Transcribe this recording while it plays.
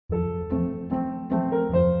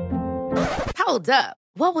Hold up.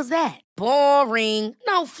 What was that? Boring.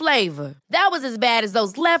 No flavor. That was as bad as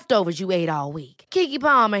those leftovers you ate all week. Keke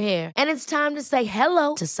Palmer here, and it's time to say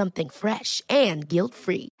hello to something fresh and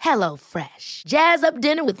guilt-free. Hello Fresh. Jazz up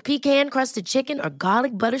dinner with pecan-crusted chicken or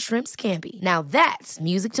garlic butter shrimp scampi. Now that's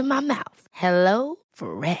music to my mouth. Hello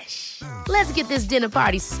Fresh. Let's get this dinner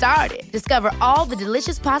party started. Discover all the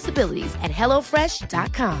delicious possibilities at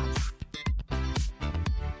hellofresh.com.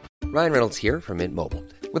 Ryan Reynolds here from Mint Mobile.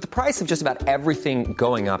 With the price of just about everything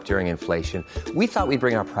going up during inflation, we thought we'd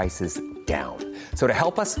bring our prices down. So to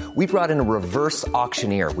help us, we brought in a reverse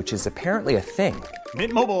auctioneer, which is apparently a thing.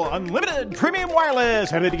 Mint Mobile Unlimited Premium Wireless.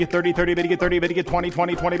 How to get 30, 30, bit to get 30, bit to get 20,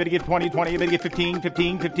 20, 20, bit to get 20, 20, bit to get 15,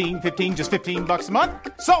 15, 15, 15, just $15 a month?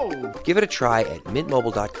 Sold! Give it a try at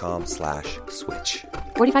mintmobile.com/switch.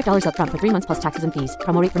 $45 up front for 3 months plus taxes and fees.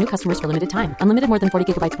 Promo rate for new customers for limited time. Unlimited more than 40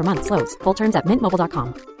 gigabytes per month. Slows full terms at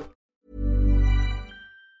mintmobile.com.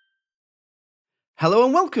 Hello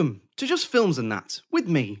and welcome to Just Films and That, with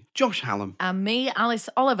me, Josh Hallam. And me, Alice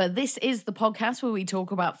Oliver. This is the podcast where we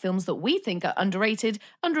talk about films that we think are underrated,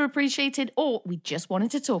 underappreciated, or we just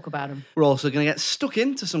wanted to talk about them. We're also going to get stuck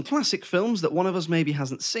into some classic films that one of us maybe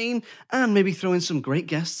hasn't seen, and maybe throw in some great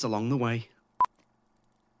guests along the way.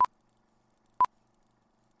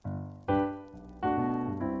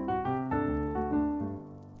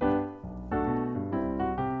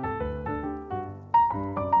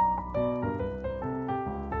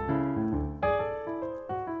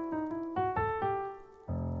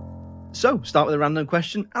 So, start with a random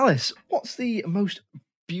question. Alice, what's the most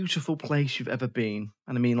beautiful place you've ever been?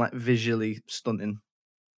 And I mean, like, visually stunning.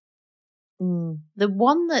 The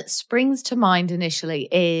one that springs to mind initially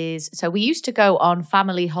is, so we used to go on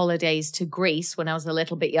family holidays to Greece when I was a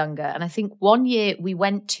little bit younger. And I think one year we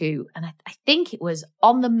went to, and I think it was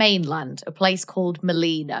on the mainland, a place called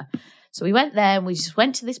Melina. So we went there and we just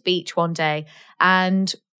went to this beach one day,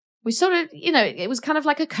 and we sort of, it was kind of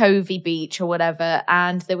like a covey beach or whatever.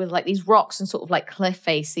 And there were like these rocks and sort of like cliff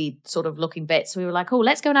facey sort of looking bits. So we were like, oh,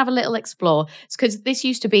 let's go and have a little explore. It's because this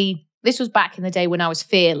was back in the day when I was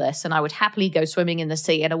fearless and I would happily go swimming in the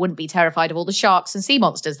sea and I wouldn't be terrified of all the sharks and sea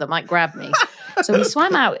monsters that might grab me. So we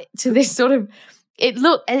swam out to this sort of,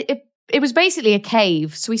 it was basically a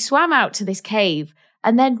cave. So we swam out to this cave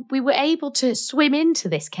and then we were able to swim into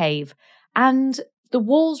this cave. And the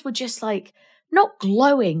walls were just like, not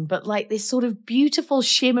glowing, but like this sort of beautiful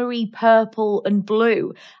shimmery purple and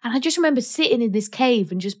blue. And I just remember sitting in this cave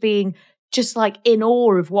and just being just like in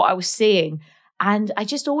awe of what I was seeing. And I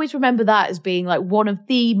just always remember that as being like one of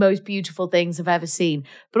the most beautiful things I've ever seen.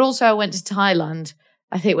 But also I went to Thailand,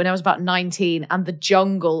 I think when I was about 19, and the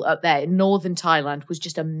jungle up there in northern Thailand was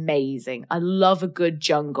just amazing. I love a good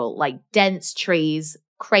jungle, like dense trees,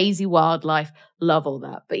 crazy wildlife, love all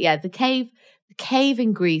that. But yeah, the cave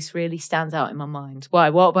in Greece really stands out in my mind. Why?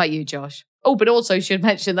 What about you, Josh? Oh, but also should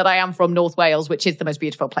mention that I am from North Wales, which is the most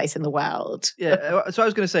beautiful place in the world. Yeah, so I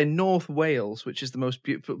was going to say North Wales, which is the most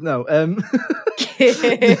beautiful. No,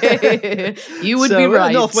 you would be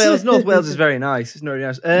right. North Wales is very nice. It's very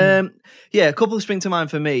nice. Yeah, a couple of spring to mind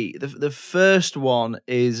for me. The first one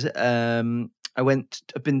is I went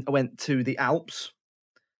to the Alps.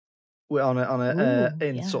 We're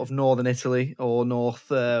in sort of northern Italy or north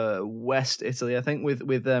west Italy, I think,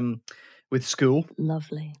 with school.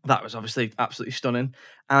 Lovely. That was obviously absolutely stunning.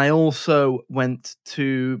 And I also went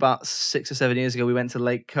to, about 6 or 7 years ago, we went to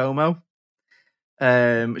Lake Como,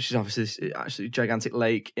 which is obviously actually a gigantic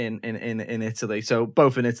lake in Italy. So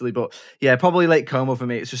both in Italy, but yeah, probably Lake Como for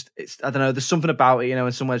me. It's I don't know, there's something about it,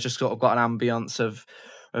 and somewhere's just sort of got an ambience of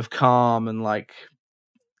calm and like,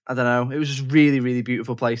 I don't know. It was just really, really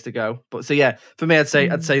beautiful place to go. But so yeah, for me, I'd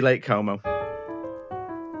say Lake Como.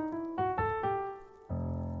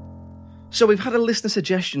 So we've had a listener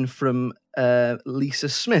suggestion from Lisa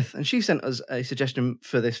Smith, and she sent us a suggestion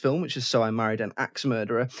for this film, which is So I Married an Axe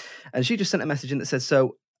Murderer. And she just sent a message in that said,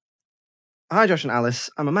 so, hi Josh and Alice,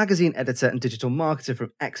 I'm a magazine editor and digital marketer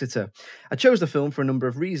from Exeter. I chose the film for a number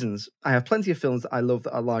of reasons. I have plenty of films that I love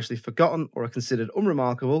that are largely forgotten or are considered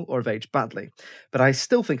unremarkable or have aged badly. But I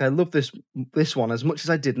still think I love this one as much as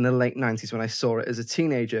I did in the late 90s when I saw it as a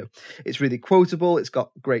teenager. It's really quotable, it's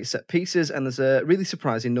got great set pieces, and there's a really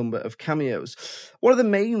surprising number of cameos. One of the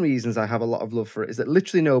main reasons I have a lot of love for it is that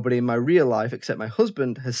literally nobody in my real life except my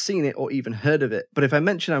husband has seen it or even heard of it. But if I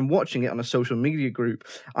mention I'm watching it on a social media group,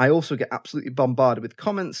 I also get absolutely bombarded with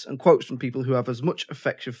comments and quotes from people who have as much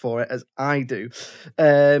affection for it as I do.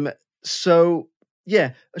 So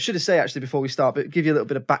yeah, I should have said actually before we start, but give you a little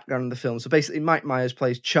bit of background on the film. So basically, Mike Myers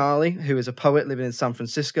plays Charlie, who is a poet living in San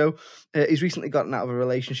Francisco. He's recently gotten out of a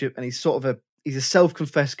relationship, and he's sort of he's a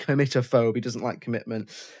self-confessed committophobe. He doesn't like commitment.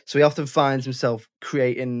 So he often finds himself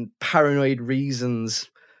creating paranoid reasons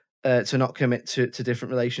to not commit to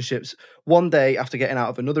different relationships. One day, after getting out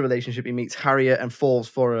of another relationship, he meets Harriet and falls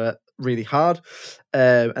for her really hard.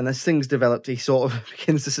 And as things developed, he sort of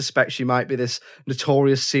begins to suspect she might be this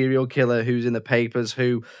notorious serial killer who's in the papers,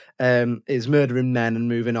 who is murdering men and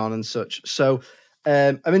moving on and such. So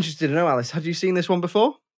I'm interested to know, Alice, had you seen this one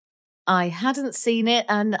before? I hadn't seen it,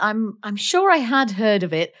 and I'm sure I had heard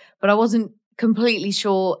of it, but I wasn't completely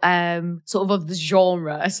sure sort of the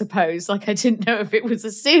genre, I suppose. Like, I didn't know if it was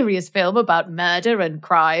a serious film about murder and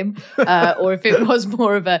crime, or if it was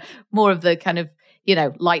more of the kind of, you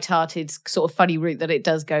know, lighthearted sort of funny route that it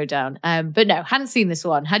does go down. But no, hadn't seen this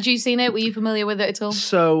one. Had you seen it? Were you familiar with it at all?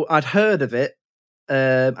 So I'd heard of it,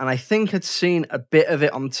 and I think I'd seen a bit of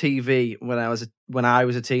it on TV when I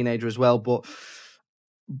was a teenager as well, but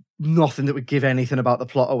nothing that would give anything about the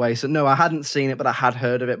plot away. So no, I hadn't seen it, but I had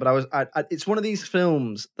heard of it. But it's one of these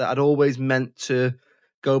films that I'd always meant to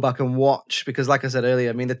go back and watch because, like I said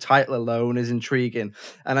earlier, I mean, the title alone is intriguing.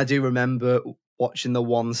 And I do remember watching the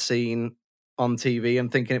one scene on TV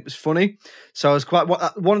and thinking it was funny. So I was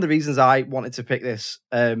one of the reasons I wanted to pick this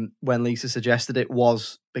when Lisa suggested it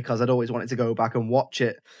was because I'd always wanted to go back and watch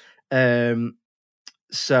it.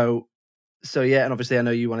 So yeah, and obviously I know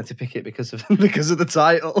you wanted to pick it because of the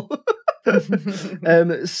title.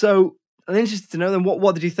 So I'm interested to know then,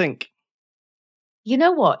 what did you think? You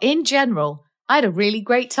know what? In general, I had a really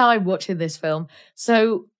great time watching this film.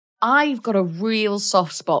 So I've got a real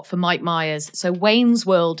soft spot for Mike Myers. So Wayne's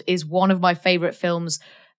World is one of my favorite films,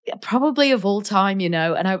 probably of all time, you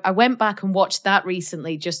know, and I went back and watched that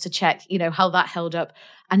recently just to check, you know, how that held up.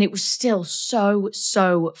 And it was still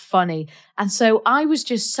so funny. And so I was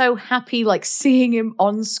just so happy, like, seeing him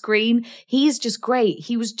on screen. He's just great.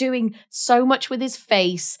 He was doing so much with his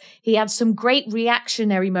face. He had some great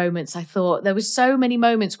reactionary moments, I thought. There was so many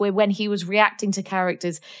moments where when he was reacting to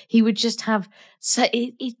characters, he would just have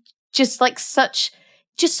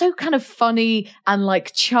just so kind of funny and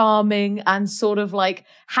like charming and sort of like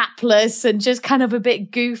hapless and just kind of a bit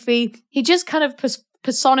goofy. He just kind of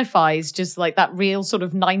personifies just like that real sort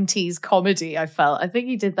of 90s comedy, I felt. I think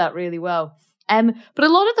he did that really well. But a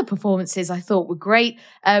lot of the performances I thought were great.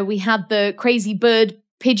 We had the crazy bird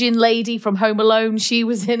pigeon lady from Home Alone. She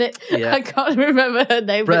was in it. Yeah. I can't remember her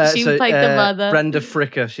name, but she played the mother. Brenda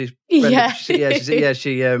Fricker.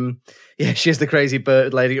 She's the crazy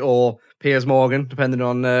bird lady, or Piers Morgan, depending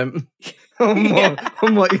on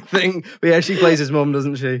what you think. But yeah, she plays his mum,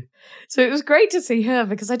 doesn't she? So it was great to see her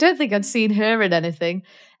because I don't think I'd seen her in anything.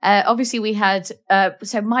 Obviously, we had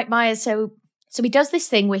so Mike Myers. So he does this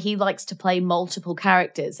thing where he likes to play multiple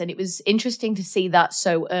characters, and it was interesting to see that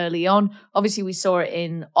so early on. Obviously, we saw it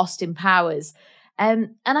in Austin Powers.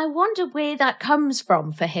 And I wonder where that comes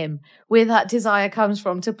from for him, where that desire comes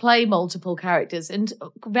from to play multiple characters, and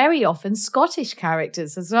very often Scottish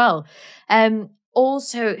characters as well.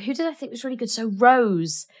 Also, who did I think was really good? So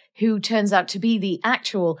Rose, who turns out to be the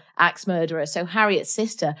actual axe murderer, so Harriet's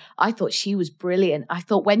sister, I thought she was brilliant. I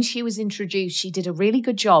thought when she was introduced, she did a really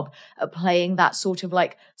good job at playing that sort of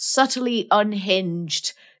like subtly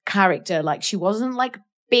unhinged character. Like, she wasn't like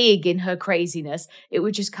big in her craziness. It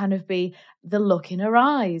would just kind of be the look in her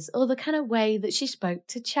eyes or the kind of way that she spoke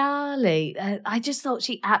to Charlie. I just thought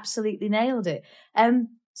she absolutely nailed it.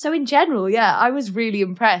 So in general, yeah, I was really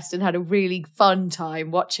impressed and had a really fun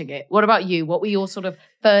time watching it. What about you? What were your sort of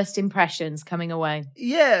first impressions coming away?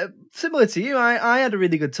 Yeah, similar to you, I had a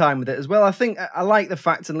really good time with it as well. I think I like the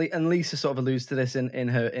fact, and Lisa sort of alludes to this in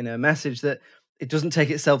her message, that it doesn't take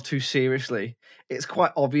itself too seriously. It's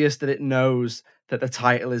quite obvious that it knows that the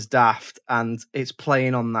title is daft and it's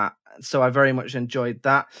playing on that. So I very much enjoyed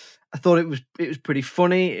that. I thought it was pretty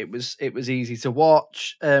funny. It was easy to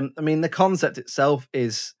watch. I mean, the concept itself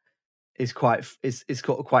is quite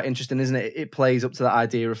interesting, isn't it? It plays up to that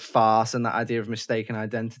idea of farce and that idea of mistaken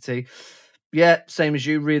identity. Yeah, same as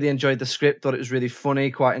you. Really enjoyed the script. Thought it was really funny.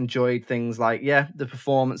 Quite enjoyed things like the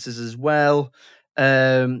performances as well.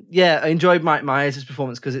 I enjoyed Mike Myers'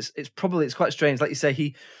 performance because it's quite strange. Like you say,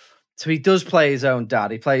 he does play his own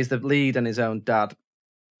dad. He plays the lead and his own dad.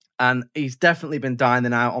 And he's definitely been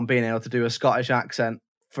dining out on being able to do a Scottish accent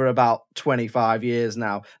for about 25 years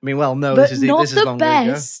now. I mean, well, no, this is long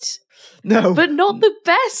best. Ago. No. But not the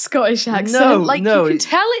best Scottish accent. You can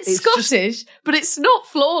tell it's Scottish, but it's not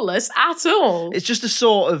flawless at all. It's just a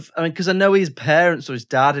sort of, because I know his parents or his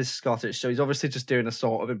dad is Scottish, so he's obviously just doing a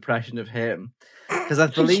sort of impression of him. Because I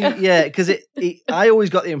believe, I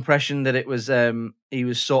always got the impression that it was, he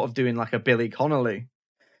was sort of doing like a Billy Connolly.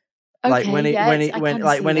 Like Okay, when he yeah, when he I when kinda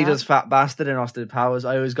like see when he that. does Fat Bastard in Austin Powers,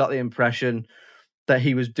 I always got the impression that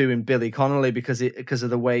he was doing Billy Connolly because of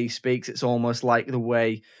the way he speaks. It's almost like the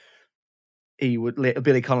way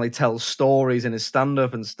Billy Connolly tells stories in his stand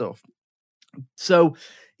up and stuff. So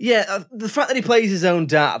yeah, the fact that he plays his own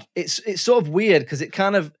dad, it's sort of weird because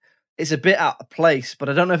it's a bit out of place. But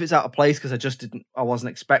I don't know if it's out of place because I wasn't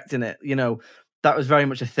expecting it. You know, that was very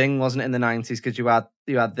much a thing, wasn't it, in the 90s? Because you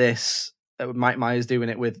had this. Mike Myers doing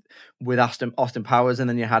it with Austin Powers, and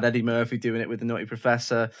then you had Eddie Murphy doing it with The Nutty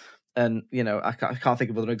Professor, and you know I can't think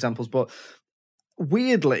of other examples. But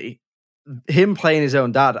weirdly, him playing his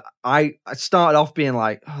own dad, I started off being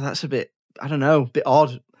like, oh, that's a bit, I don't know, a bit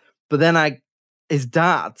odd. But then his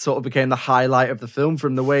dad sort of became the highlight of the film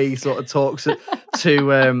from the way he sort of talks to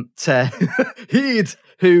Heed,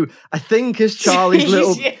 who I think is Charlie's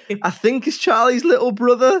little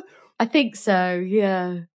brother. I think so,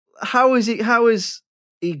 yeah. How is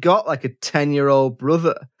he got like a 10-year-old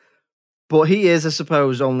brother? But he is, I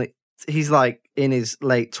suppose, he's like in his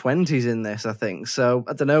late 20s in this, I think. So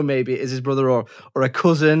I don't know, maybe it is his brother or a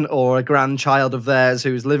cousin or a grandchild of theirs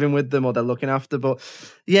who's living with them or they're looking after. But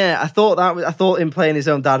yeah, I thought him playing his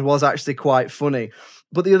own dad was actually quite funny.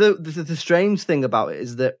 But the strange thing about it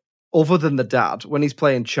is that other than the dad, when he's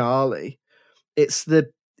playing Charlie, it's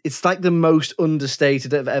like the most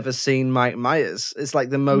understated I've ever seen Mike Myers. It's like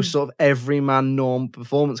the most sort of everyman norm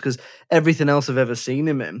performance because everything else I've ever seen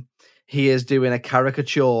him in, he is doing a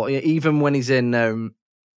caricature. Even when he's in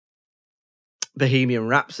Bohemian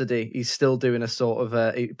Rhapsody, he's still doing a sort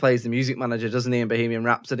of he plays the music manager, doesn't he, in Bohemian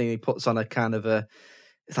Rhapsody? And he puts on a kind of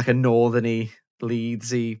it's like a northerny,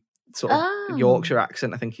 Leedsy sort of Yorkshire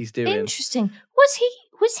accent. I think he's doing. Interesting.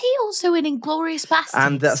 Was he also in Inglourious Basterds?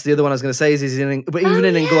 And that's the other one I was going to say is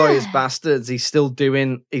Inglourious Basterds, he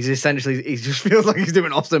just feels like he's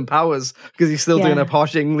doing Austin Powers because he's still doing a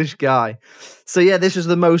posh English guy. So yeah, this was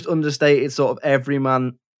the most understated sort of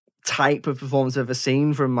everyman type of performance I've ever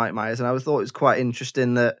seen from Mike Myers. And I thought it was quite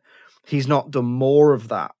interesting that he's not done more of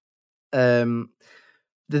that.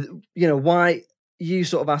 Why you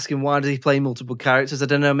sort of asking why does he play multiple characters? I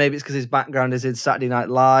don't know. Maybe it's because his background is in Saturday Night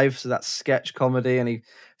Live, so that's sketch comedy, and he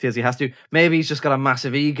feels he has to. Maybe he's just got a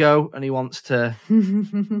massive ego and he wants to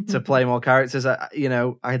play more characters. I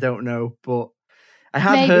don't know, but I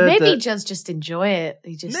had heard he does just enjoy it.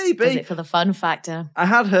 He just does it for the fun factor. I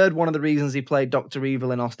had heard one of the reasons he played Dr.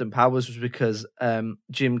 Evil in Austin Powers was because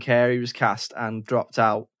Jim Carrey was cast and dropped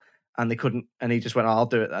out, and they couldn't, and he just went, I'll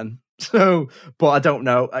do it then. So, but I don't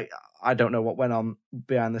know. I don't know what went on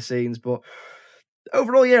behind the scenes, but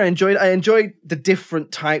overall, yeah, I enjoyed the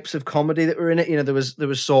different types of comedy that were in it. You know, there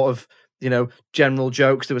was sort of, general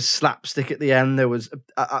jokes. There was slapstick at the end. There was,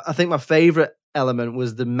 I think my favorite element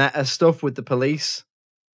was the meta stuff with the police.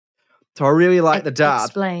 So I really like the dad.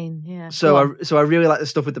 Explain, yeah. So I really like the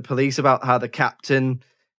stuff with the police about how the captain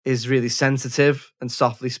is really sensitive and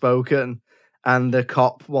softly spoken. And the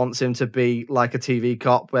cop wants him to be like a TV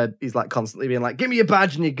cop where he's like constantly being like, give me your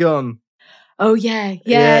badge and your gun. Oh, yeah.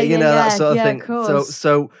 That sort of thing. Of course.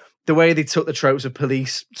 So the way they took the tropes of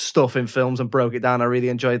police stuff in films and broke it down, I really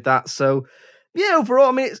enjoyed that. So yeah, overall,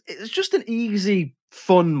 I mean, it's just an easy,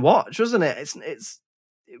 fun watch, wasn't it?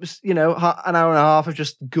 It was, an hour and a half of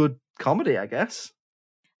just good comedy, I guess.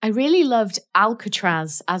 I really loved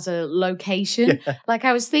Alcatraz as a location. Yeah. Like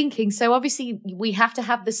I was thinking, so obviously we have to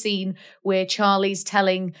have the scene where Charlie's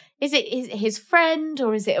telling, is it his friend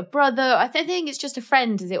or is it a brother? I think it's just a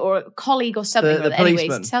friend, is it? Or a colleague or something. The policeman.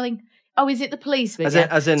 Anyways, telling, is it the policeman?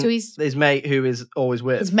 As in so his mate who is always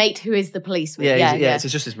with. His mate who is the policeman. Yeah. It's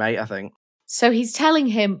just his mate, I think. So he's telling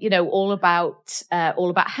him, all about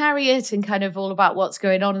Harriet and kind of all about what's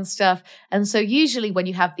going on and stuff. And so usually when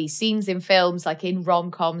you have these scenes in films, like in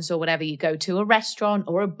rom-coms or whatever, you go to a restaurant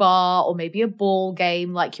or a bar or maybe a ball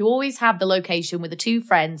game. Like you always have the location where the two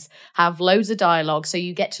friends have loads of dialogue, so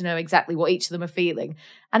you get to know exactly what each of them are feeling.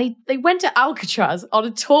 And they went to Alcatraz on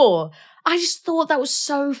a tour. I just thought that was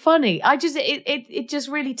so funny. It just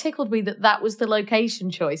really tickled me that was the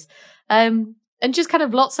location choice. And just kind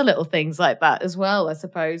of lots of little things like that as well, I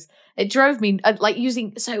suppose. It drove me,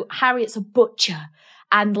 so Harriet's a butcher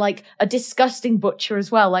and like a disgusting butcher as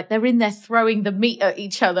well. Like they're in there throwing the meat at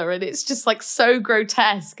each other and it's just like so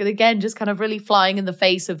grotesque. And again, just kind of really flying in the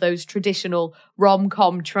face of those traditional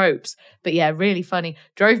rom-com tropes. But yeah, really funny.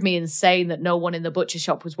 Drove me insane that no one in the butcher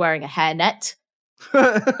shop was wearing a hairnet.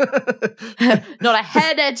 Not a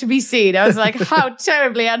hairnet to be seen. I was like, how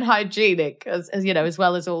terribly unhygienic, as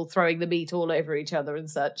well as all throwing the meat all over each other and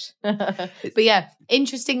such. But yeah,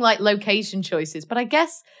 interesting like location choices. But I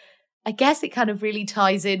guess it kind of really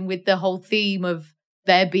ties in with the whole theme of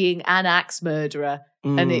there being an axe murderer.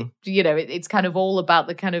 And it's kind of all about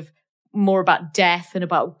the kind of more about death and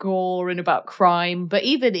about gore and about crime. But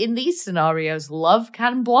even in these scenarios, love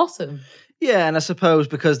can blossom. Yeah, and I suppose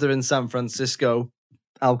because they're in San Francisco,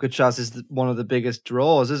 Alcatraz is one of the biggest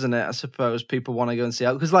draws, isn't it? I suppose people want to go and see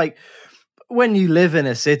Alcatraz. Because, like, when you live in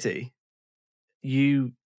a city,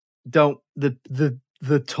 you don't... The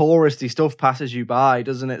touristy stuff passes you by,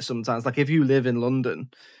 doesn't it, sometimes? Like, if you live in London,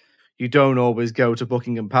 you don't always go to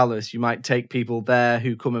Buckingham Palace. You might take people there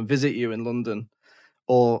who come and visit you in London.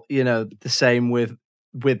 Or, the same with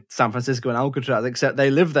San Francisco and Alcatraz, except they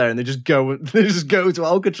live there and they just go to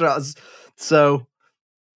Alcatraz. So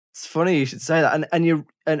it's funny you should say that.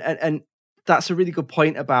 And that's a really good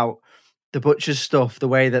point about the Butcher's stuff, the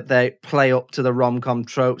way that they play up to the rom-com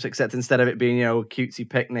tropes, except instead of it being, a cutesy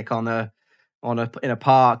picnic in a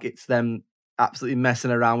park, it's them absolutely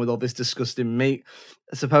messing around with all this disgusting meat.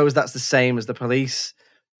 I suppose that's the same as the police.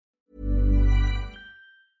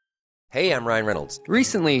 Hey, I'm Ryan Reynolds.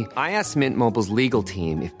 Recently, I asked Mint Mobile's legal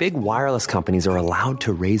team if big wireless companies are allowed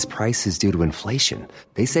to raise prices due to inflation.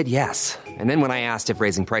 They said yes. And then when I asked if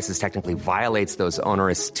raising prices technically violates those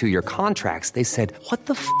onerous 2-year contracts, they said, "What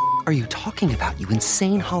the f*** are you talking about, you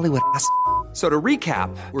insane Hollywood ass?" So to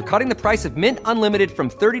recap, we're cutting the price of Mint Unlimited from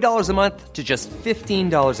 $30 a month to just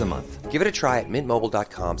 $15 a month. Give it a try at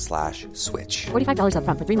mintmobile.com/switch. $45 up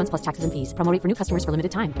front for 3 months plus taxes and fees. Promo rate for new customers for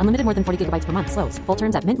limited time. Unlimited more than 40 gigabytes per month. Slows full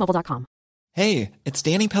terms at mintmobile.com. Hey, it's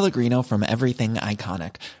Danny Pellegrino from Everything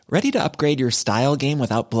Iconic. Ready to upgrade your style game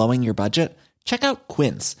without blowing your budget? Check out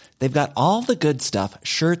Quince. They've got all the good stuff,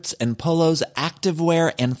 shirts and polos,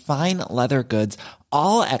 activewear, and fine leather goods,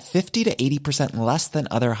 all at 50 to 80% less than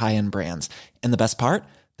other high-end brands. And the best part?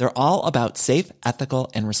 They're all about safe,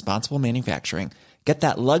 ethical, and responsible manufacturing. Get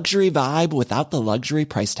that luxury vibe without the luxury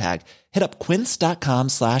price tag. Hit up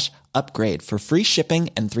quince.com/upgrade for free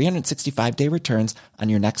shipping and 365-day returns on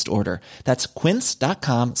your next order. That's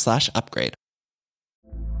quince.com/upgrade.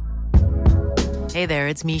 Hey there,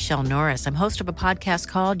 it's Michelle Norris. I'm host of a podcast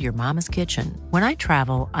called Your Mama's Kitchen. When I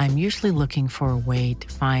travel, I'm usually looking for a way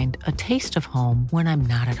to find a taste of home when I'm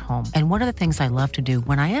not at home. And one of the things I love to do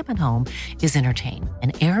when I am at home is entertain.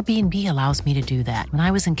 And Airbnb allows me to do that. When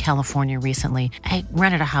I was in California recently, I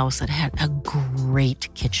rented a house that had a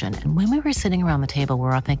great kitchen. And when we were sitting around the table, we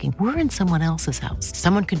were all thinking, we're in someone else's house.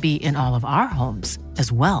 Someone could be in all of our homes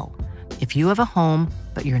as well. If you have a home,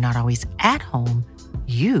 but you're not always at home,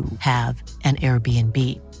 you have an Airbnb.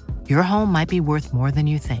 Your home might be worth more than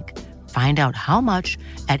you think. Find out how much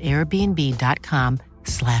at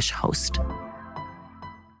airbnb.com/host.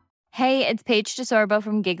 Hey, it's Paige DeSorbo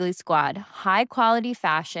from Giggly Squad. High quality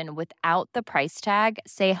fashion without the price tag.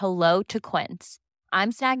 Say hello to Quince.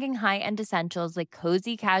 I'm snagging high-end essentials like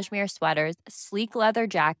cozy cashmere sweaters, sleek leather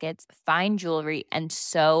jackets, fine jewelry, and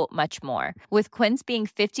so much more. With Quince being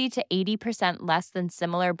 50 to 80% less than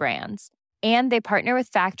similar brands. And they partner with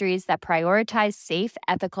factories that prioritize safe,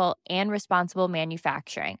 ethical, and responsible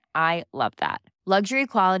manufacturing. I love that. Luxury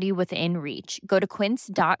quality within reach. Go to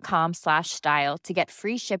quince.com/style to get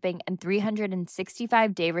free shipping and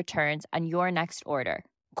 365-day returns on your next order.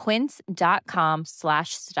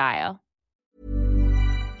 Quince.com/style.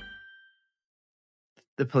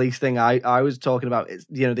 The police thing I was talking about is,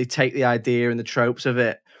 they take the idea and the tropes of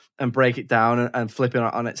it and break it down and flip it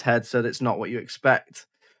on its head so that it's not what you expect.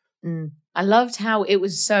 I loved how it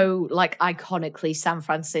was so iconically San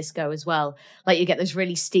Francisco as well. Like you get those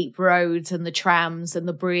really steep roads and the trams and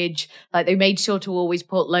the bridge. Like they made sure to always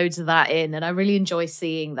put loads of that in. And I really enjoy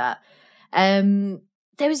seeing that.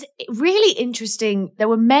 There was really interesting. There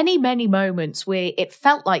were many, many moments where it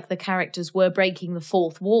felt like the characters were breaking the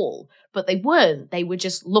fourth wall, but they weren't. They were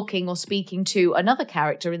just looking or speaking to another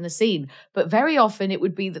character in the scene. But very often it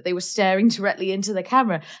would be that they were staring directly into the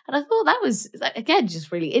camera. And I thought that was, again,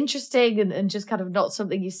 just really interesting and just kind of not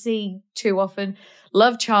something you see too often.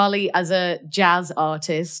 Love Charlie as a jazz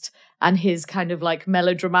artist and his kind of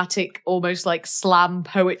melodramatic, almost like slam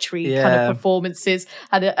poetry kind of performances,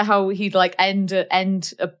 and how he'd end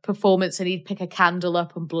a performance and he'd pick a candle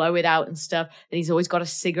up and blow it out and stuff. And he's always got a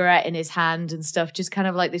cigarette in his hand and stuff, just kind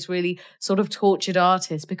of like this really sort of tortured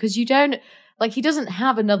artist, because he doesn't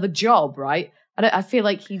have another job, right? I feel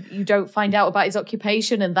like you don't find out about his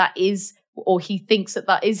occupation, and that is, or he thinks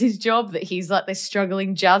that is his job, that he's like this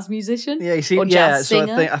struggling jazz musician. Yeah, you see, or jazz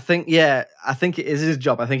singer. I think it is his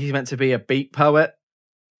job. I think he's meant to be a beat poet.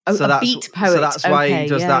 Beat poet. So that's why he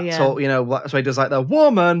does that talk. That's why he does the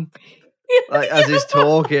woman, as he's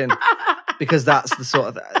talking, because that's the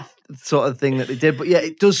sort of thing that they did. But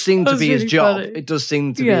it does seem to be his job. Funny. It does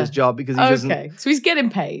seem to be his job because he doesn't. So he's getting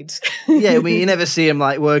paid. Yeah, I mean, you never see him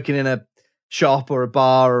working in a shop or a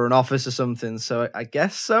bar or an office or something. So I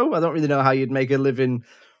guess so. I don't really know how you'd make a living.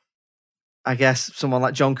 I guess someone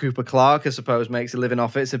like John Cooper Clarke, I suppose, makes a living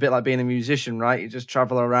off it. It's a bit like being a musician, right? You just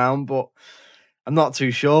travel around, but I'm not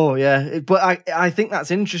too sure. Yeah. But I think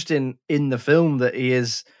that's interesting in the film that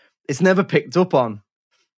it's never picked up on.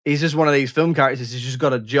 He's just one of these film characters. He's just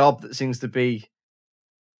got a job that seems to be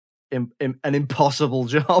an impossible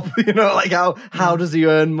job. Like how does he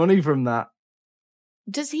earn money from that?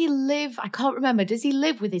 Does he live? I can't remember. Does he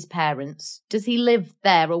live with his parents? Does he live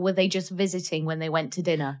there, or were they just visiting when they went to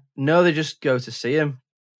dinner? No, they just go to see him.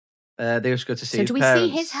 They just go to see his parents. So do we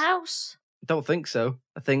see his house? I don't think so.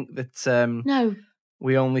 I think that no.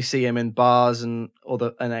 We only see him in bars and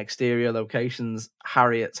exterior locations.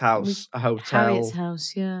 Harriet's house, a hotel. Harriet's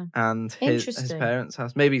house, yeah. And his parents'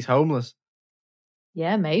 house. Maybe he's homeless.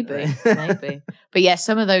 Yeah, maybe. But yeah,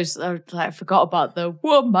 some of those, I forgot about the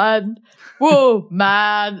woman,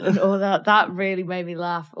 and all that. That really made me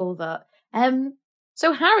laugh, all that.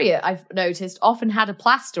 So Harriet, I've noticed, often had a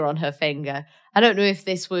plaster on her finger. I don't know if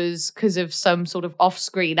this was because of some sort of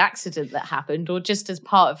off-screen accident that happened or just as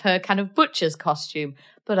part of her kind of butcher's costume.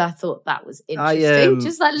 But I thought that was interesting.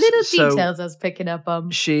 Just like little details I was picking up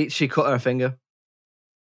on. She cut her finger.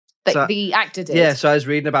 The actor did? Yeah, so I was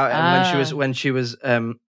reading about it when she was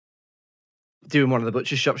doing one of the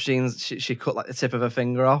butcher shop scenes, she cut like the tip of her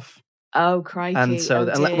finger off. Oh, crikey. And so,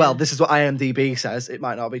 this is what IMDb says. It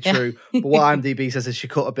might not be true, but what IMDb says is she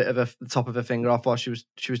cut a bit of the top of her finger off while she was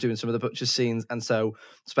doing some of the butcher scenes, and so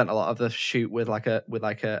spent a lot of the shoot with like a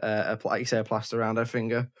like you say, a plaster around her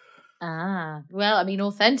finger. Ah, well, I mean,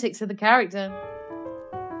 authentic to the character.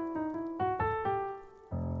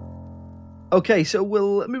 Okay, so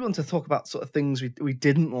we'll move on to talk about sort of things we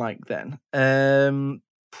didn't like then. I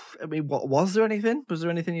mean, was there anything? Was there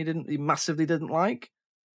anything you massively didn't like?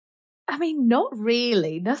 I mean, not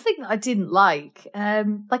really. Nothing that I didn't like.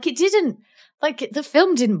 The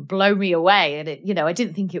film didn't blow me away, and I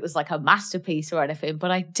didn't think it was like a masterpiece or anything,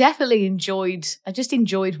 but I definitely enjoyed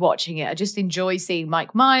watching it. I just enjoy seeing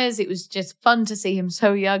Mike Myers. It was just fun to see him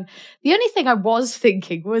so young. The only thing I was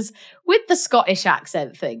thinking was with the Scottish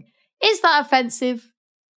accent thing, is that offensive?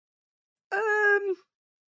 I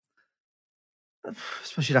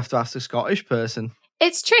suppose you'd have to ask a Scottish person.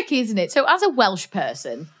 It's tricky, isn't it? So as a Welsh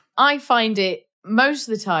person, I find it, most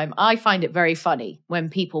of the time, I find it very funny when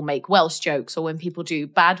people make Welsh jokes or when people do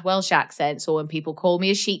bad Welsh accents or when people call me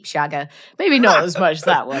a sheep shagger. Maybe not as much as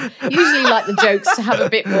that one. Usually like the jokes to have a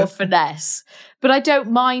bit more finesse. But I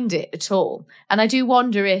don't mind it at all. And I do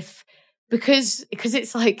wonder if, because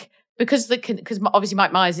it's like, because obviously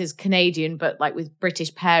Mike Myers is Canadian, but like with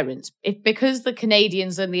British parents, because the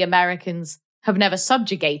Canadians and the Americans have never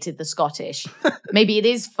subjugated the Scottish, maybe it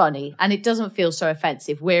is funny and it doesn't feel so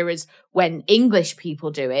offensive. Whereas when English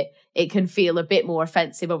people do it, it can feel a bit more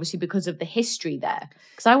offensive, obviously because of the history there.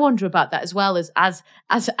 Because I wonder about that as well as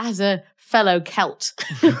a fellow Celt.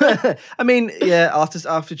 I mean, yeah, I'll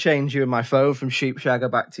have to change you in my phone from sheep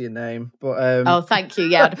shagger back to your name. But oh, thank you.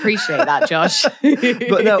 Yeah, I'd appreciate that, Josh.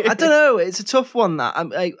 But no, I don't know. It's a tough one. That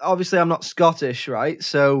obviously I'm not Scottish, right?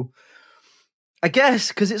 So I guess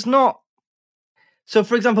because it's not. So,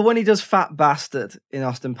 for example, when he does Fat Bastard in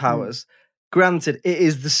Austin Powers, granted, it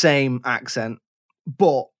is the same accent,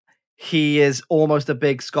 but he is almost a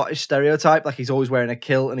big Scottish stereotype. Like, he's always wearing a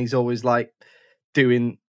kilt and he's always, like,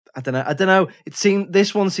 doing... I don't know.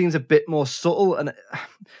 This one seems a bit more subtle, and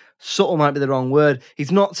subtle might be the wrong word.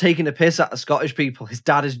 He's not taking a piss at the Scottish people. His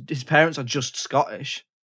parents are just Scottish.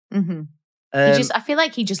 Mm-hmm. I feel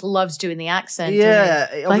like he just loves doing the accent. Yeah,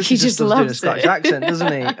 like he just loves doing a Scottish accent,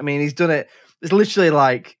 doesn't he? I mean, he's done it. It's literally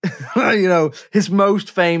like, his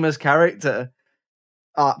most famous character,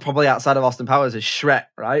 probably outside of Austin Powers, is Shrek,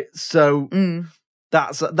 right? So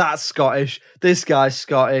that's Scottish. This guy's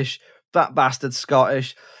Scottish. Fat Bastard's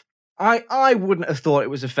Scottish. I wouldn't have thought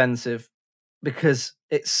it was offensive because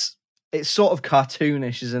it's sort of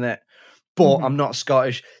cartoonish, isn't it? But I'm not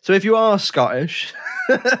Scottish. So if you are Scottish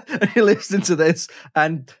and you listen to this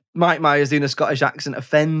and Mike Myers doing a Scottish accent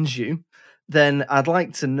offends you, then I'd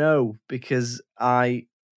like to know, because I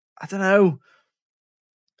don't know.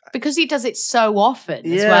 Because he does it so often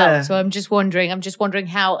as well. So I'm just wondering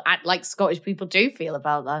how like Scottish people do feel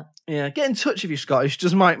about that. Yeah, get in touch if you're Scottish.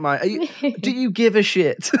 Does Mike do you give a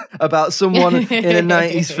shit about someone in a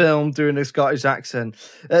 90s film doing a Scottish accent?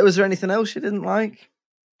 Was there anything else you didn't like?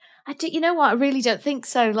 You know what? I really don't think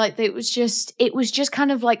so. Like it was just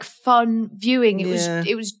kind of like fun viewing.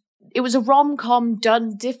 It was a rom-com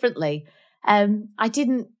done differently. I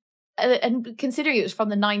didn't, and considering it was from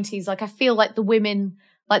the 90s, like I feel like the women,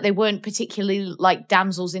 Like they weren't particularly like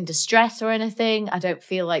damsels in distress or anything. I don't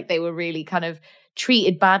feel like they were really kind of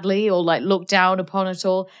treated badly or like looked down upon at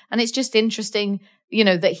all. And it's just interesting, you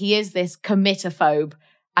know, that he is this committophobe,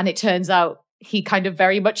 and it turns out he kind of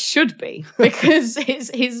very much should be, because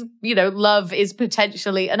his you know, love is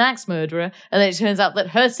potentially an axe murderer, and then it turns out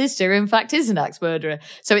that her sister in fact is an axe murderer.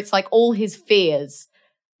 So it's like all his fears,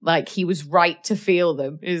 like he was right to feel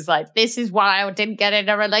them. It's like, this is why I didn't get in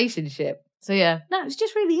a relationship. So yeah, no, it's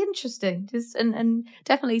just really interesting, just and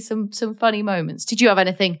definitely some funny moments. Did you have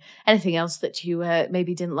anything else that you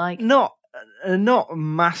maybe didn't like? Not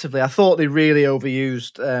massively. I thought they really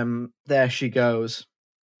overused There She Goes.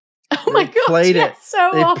 Oh my god!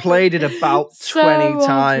 They played it about 20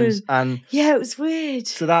 times, and yeah, it was weird.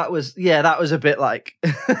 So that was a bit like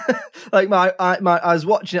like I was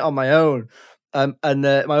watching it on my own. And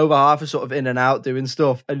my other half was sort of in and out doing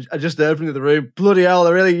stuff, and I just heard from the other room, bloody hell,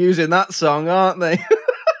 they're really using that song, aren't they?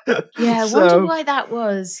 Yeah, I wonder why that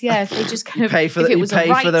was. Yeah, if they just kind of you pay for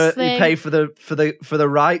the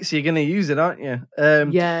rights, you're going to use it, aren't you?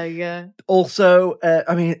 Yeah. Also,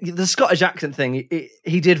 I mean, the Scottish accent thing,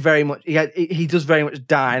 he did very much. He does very much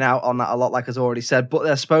dine out on that a lot, like I've already said. But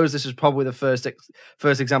I suppose this is probably the first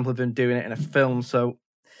example of him doing it in a film. So,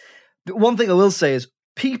 one thing I will say is,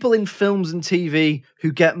 people in films and TV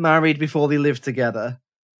who get married before they live together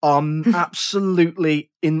are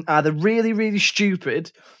absolutely either really, really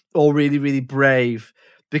stupid or really, really brave.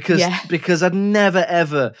 Because I'd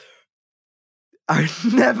never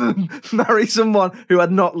marry someone who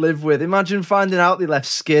I'd not lived with. Imagine finding out they left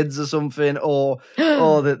skids or something, or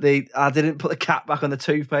that I didn't put the cap back on the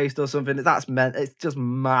toothpaste or something. It's just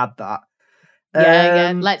mad, that.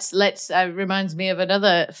 Yeah. Let's reminds me of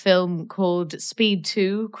another film called Speed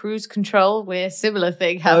 2, Cruise Control, where a similar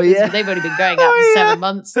thing happens. But they've only been going out for 7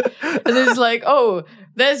 months, and it's like, oh,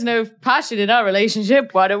 there's no passion in our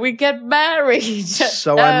relationship. Why don't we get married?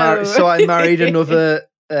 So I married another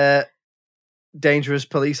dangerous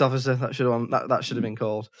police officer. That should have been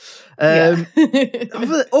called. Other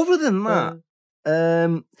than that,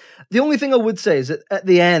 the only thing I would say is that at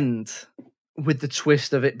the end, with the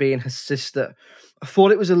twist of it being her sister, I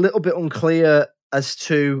thought it was a little bit unclear as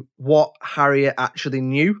to what Harriet actually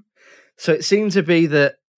knew. So it seemed to be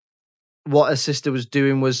that what her sister was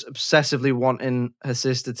doing was obsessively wanting her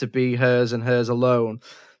sister to be hers and hers alone.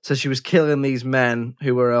 So she was killing these men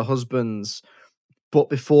who were her husbands. But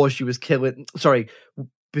beforehand, she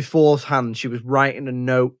was writing a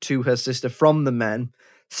note to her sister from the men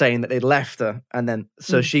saying that they'd left her. And then,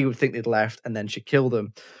 so she would think they'd left, and then she'd kill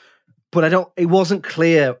them. But it wasn't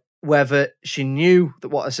clear whether she knew that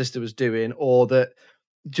what her sister was doing, or that,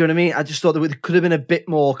 do you know what I mean? I just thought that it could have been a bit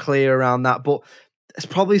more clear around that, but it's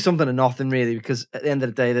probably something of nothing really, because at the end of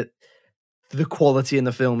the day, that the quality in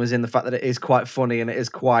the film is in the fact that it is quite funny, and it is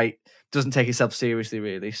doesn't take itself seriously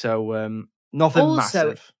really. So nothing also,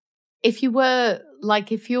 massive. If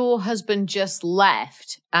your husband just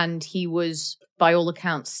left and he was, by all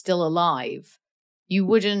accounts, still alive, you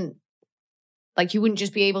wouldn't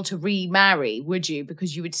just be able to remarry, would you?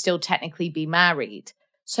 Because you would still technically be married.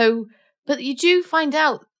 So, but you do find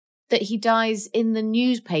out that he dies in the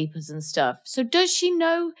newspapers and stuff. So does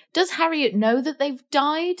Harriet know that they've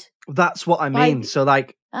died? That's what I mean. So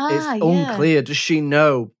it's unclear. Does she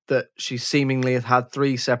know that she seemingly has had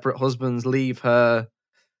 3 separate husbands leave her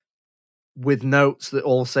with notes that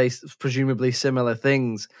all say presumably similar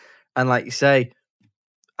things? And like you say,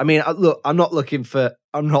 I mean, look, I'm not looking for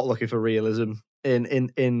realism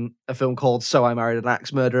in a film called So I Married an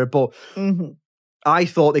Axe Murderer, but I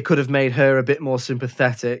thought they could have made her a bit more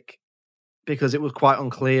sympathetic, because it was quite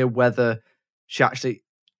unclear whether she actually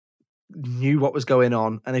knew what was going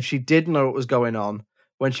on. And if she did know what was going on,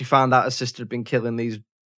 when she found out her sister had been killing these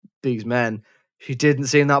men, she didn't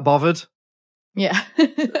seem that bothered. Yeah.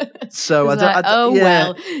 So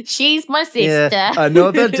well, she's my sister. Yeah,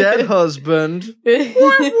 another dead husband. Yeah,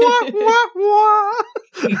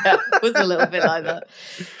 it was a little bit like that.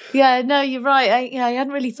 Yeah, no, you're right. I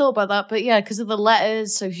hadn't really thought about that, but yeah, because of the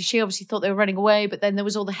letters. So she obviously thought they were running away, but then there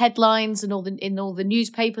was all the headlines and in all the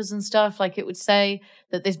newspapers and stuff. Like it would say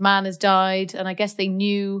that this man has died, and I guess they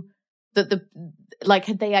knew that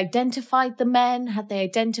had they identified the men? Had they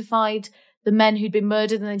identified the men who'd been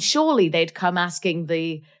murdered? And then surely they'd come asking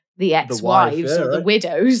the ex-wives or the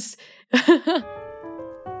widows.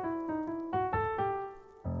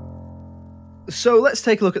 So let's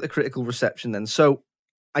take a look at the critical reception then. So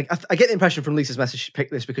I get the impression from Lisa's message she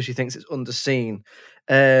picked this because she thinks it's underseen.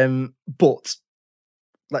 But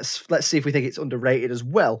let's see if we think it's underrated as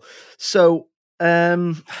well. So, I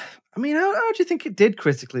mean, how do you think it did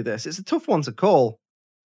critically, this? It's a tough one to call.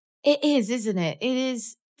 It is, isn't it? It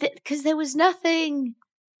is. because there was nothing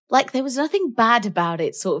bad about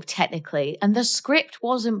it, sort of technically, and the script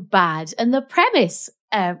wasn't bad, and the premise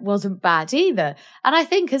wasn't bad either. And I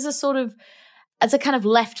think as a kind of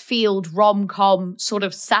left field rom-com sort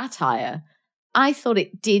of satire, I thought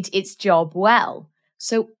it did its job well.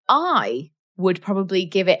 So I would probably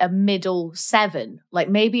give it a middle 7, like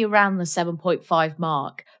maybe around the 7.5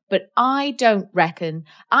 mark. But I don't reckon,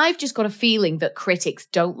 I've just got a feeling that critics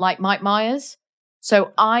don't like Mike Myers.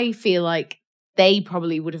 So I feel like they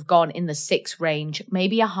probably would have gone in the 6 range,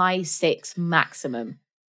 maybe a high 6 maximum.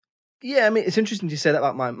 Yeah, I mean, it's interesting you say that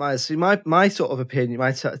about Mike Myers. See, my sort of opinion,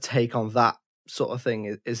 my sort of take on that sort of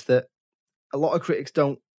thing is that a lot of critics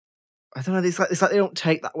don't, I don't know, it's like they don't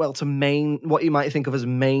take that well to what you might think of as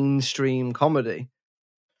mainstream comedy.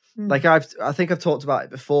 Like I think I've talked about it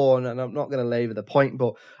before, and I'm not going to labour the point,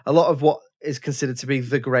 but a lot of what is considered to be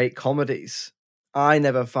the great comedies, I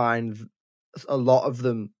never find a lot of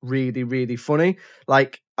them really, really funny.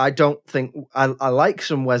 Like, I don't think I like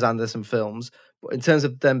some Wes Anderson films, but in terms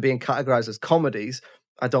of them being categorized as comedies,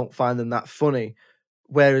 I don't find them that funny.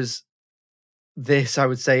 Whereas this, I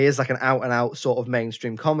would say, is like an out and out sort of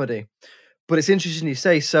mainstream comedy. But it's interesting you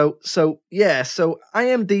say so. Yeah. So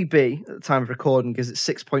IMDb at the time of recording gives it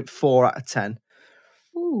 6.4 out of 10.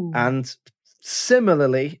 Ooh. And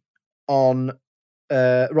similarly on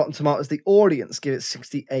Rotten Tomatoes, the audience give it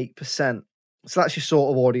 68%. So that's your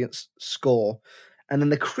sort of audience score. And then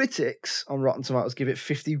the critics on Rotten Tomatoes give it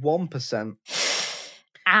 51%.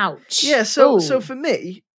 Ouch. Yeah. So for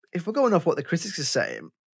me, if we're going off what the critics are saying,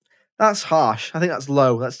 that's harsh. I think that's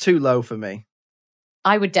low. That's too low for me.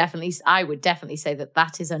 I would definitely say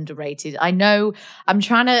that is underrated. I know I'm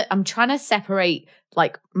trying to separate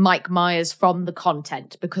like Mike Myers from the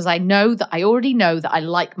content, because I already know that I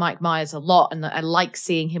like Mike Myers a lot and that I like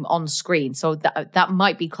seeing him on screen. So that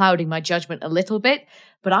might be clouding my judgment a little bit,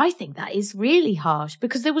 but I think that is really harsh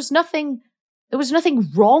because there was nothing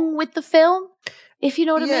wrong with the film. If you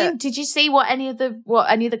know what I mean. Did you see what any of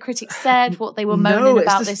the critics said? What they were moaning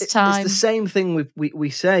about this time? It's the same thing we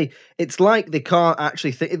say. It's like they can't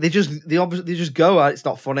actually think. They just go, it's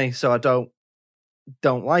not funny, so I don't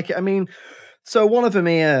like it. I mean, so one of them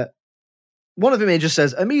here just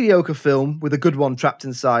says a mediocre film with a good one trapped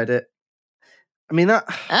inside it. I mean that.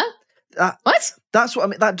 Huh? What? That's what I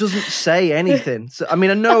mean. That doesn't say anything. So I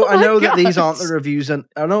mean, I know that these aren't the reviews, and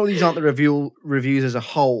I know these aren't the reviews as a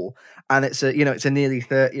whole. And it's a nearly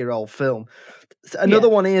 30-year-old film. Another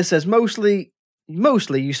one here says mostly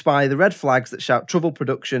you spy the red flags that shout trouble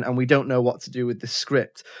production, and we don't know what to do with this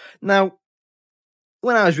script. Now,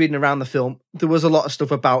 when I was reading around the film, there was a lot of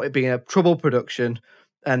stuff about it being a trouble production,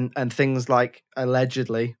 and things like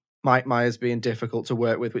allegedly Mike Myers being difficult to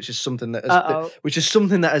work with, which is something that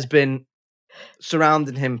has been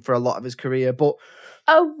surrounding him for a lot of his career. But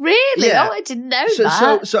oh, really? Yeah. Oh, I didn't know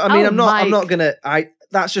that. So I mean, I'm not gonna.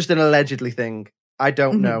 That's just an allegedly thing. I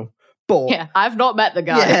don't know. But yeah, I've not met the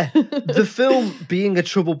guy. Yeah, the film being a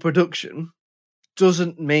trouble production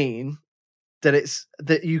doesn't mean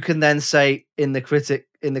that you can then say in the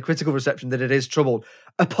critical reception that it is troubled.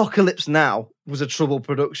 Apocalypse Now was a trouble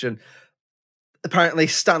production. Apparently,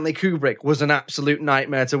 Stanley Kubrick was an absolute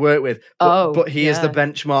nightmare to work with. But he is the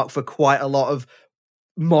benchmark for quite a lot of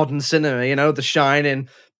modern cinema. You know, The Shining.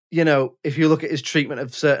 You know, if you look at his treatment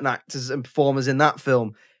of certain actors and performers in that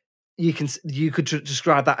film, you could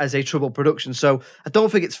describe that as a trouble production. So I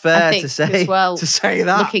don't think it's fair to say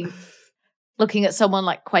that. Looking at someone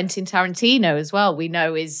like Quentin Tarantino as well, we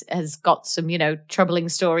know has got some, troubling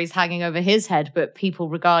stories hanging over his head, but people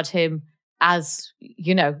regard him as,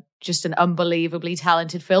 just an unbelievably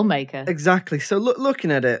talented filmmaker. Exactly. So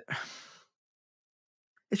looking at it,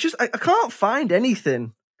 it's just I can't find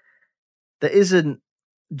anything that isn't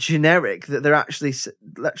generic that they're actually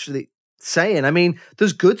saying. I mean,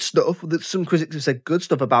 there's good stuff. Some critics have said good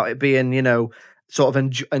stuff about it being, sort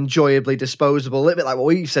of enjoyably disposable. A little bit like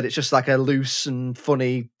what you said. It's just like a loose and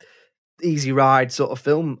funny, easy ride sort of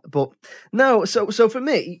film. But no, so for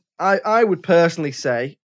me, I would personally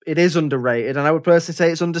say it is underrated, and I would personally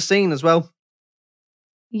say it's underseen as well.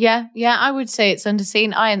 Yeah, I would say it's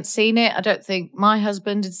underseen. I hadn't seen it. I don't think my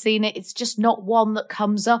husband had seen it. It's just not one that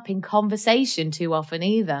comes up in conversation too often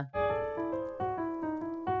either.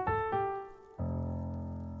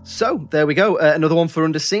 So there we go. Another one for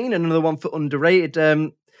underseen, and another one for underrated.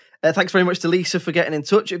 Thanks very much to Lisa for getting in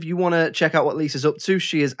touch. If you want to check out what Lisa's up to,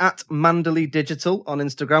 she is at Manderley Digital on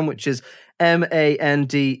Instagram, which is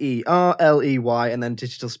MANDERLEY, and then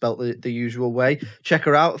digital spelt the usual way. Check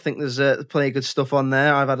her out. I think there's plenty of good stuff on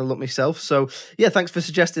there. I've had a look myself. So yeah, thanks for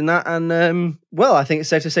suggesting that. And I think it's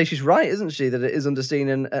safe to say she's right, isn't she? That it is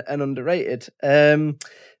underseen and underrated.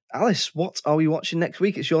 Alice, what are we watching next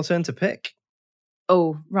week? It's your turn to pick.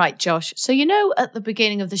 Oh, right, Josh. So, you know, at the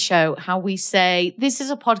beginning of the show, how we say this is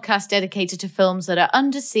a podcast dedicated to films that are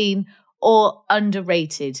underseen or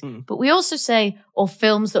underrated. But we also say, or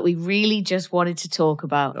films that we really just wanted to talk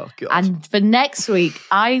about. Oh, God. And for next week,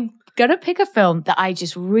 I'm going to pick a film that I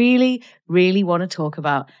just really, really want to talk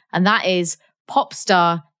about. And that is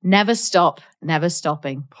Popstar, Never Stop, Never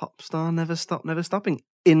Stopping. Popstar, Never Stop, Never Stopping.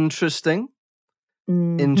 Interesting.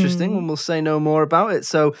 Interesting, and we'll say no more about it.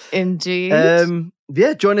 So, indeed,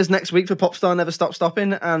 join us next week for Popstar Never Stop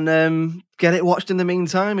Stopping, and get it watched in the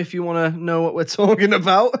meantime if you want to know what we're talking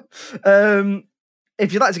about.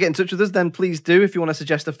 If you'd like to get in touch with us, then please do. If you want to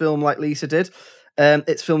suggest a film like Lisa did,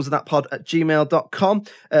 it's filmsandthatpod@gmail.com.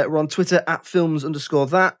 We're on Twitter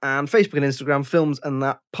 @films_that, and Facebook and Instagram,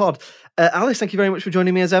 filmsandthatpod. Alice, thank you very much for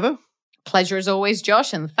joining me as ever. Pleasure as always,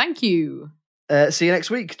 Josh, and thank you. See you next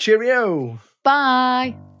week. Cheerio.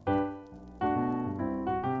 Bye.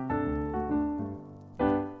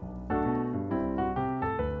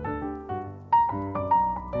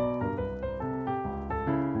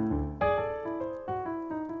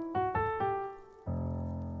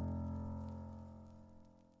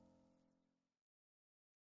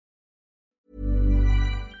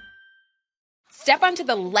 Step onto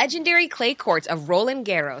the legendary clay courts of Roland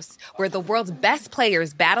Garros, where the world's best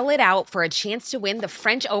players battle it out for a chance to win the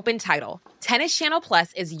French Open title. Tennis Channel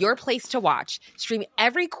Plus is your place to watch. Stream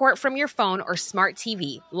every court from your phone or smart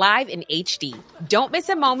TV, live in HD. Don't miss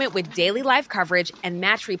a moment with daily live coverage and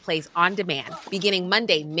match replays on demand, beginning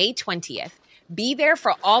Monday, May 20th. Be there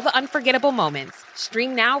for all the unforgettable moments.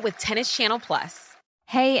 Stream now with Tennis Channel Plus.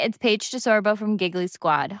 Hey, it's Paige DeSorbo from Giggly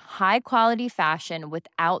Squad. High quality fashion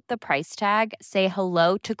without the price tag. Say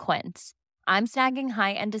hello to Quince. I'm snagging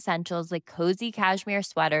high-end essentials like cozy cashmere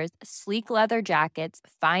sweaters, sleek leather jackets,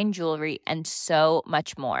 fine jewelry, and so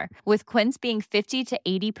much more. With Quince being 50 to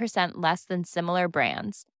 80% less than similar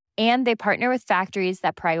brands. And they partner with factories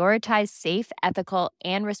that prioritize safe, ethical,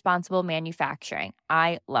 and responsible manufacturing.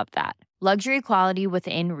 I love that. Luxury quality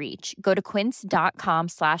within reach. Go to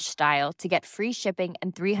quince.com/style to get free shipping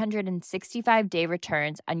and 365-day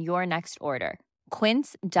returns on your next order.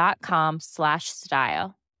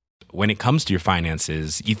 Quince.com/style. When it comes to your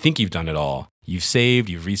finances, you think you've done it all. You've saved,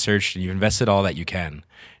 you've researched, and you've invested all that you can.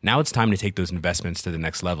 Now it's time to take those investments to the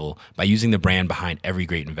next level by using the brand behind every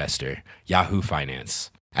great investor, Yahoo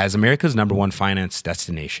Finance. As America's #1 finance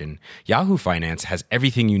destination, Yahoo Finance has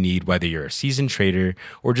everything you need, whether you're a seasoned trader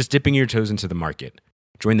or just dipping your toes into the market.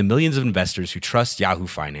 Join the millions of investors who trust Yahoo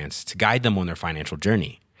Finance to guide them on their financial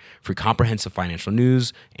journey. For comprehensive financial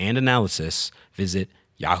news and analysis, visit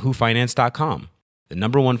yahoofinance.com, the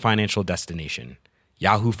 #1 financial destination,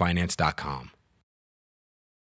 yahoofinance.com.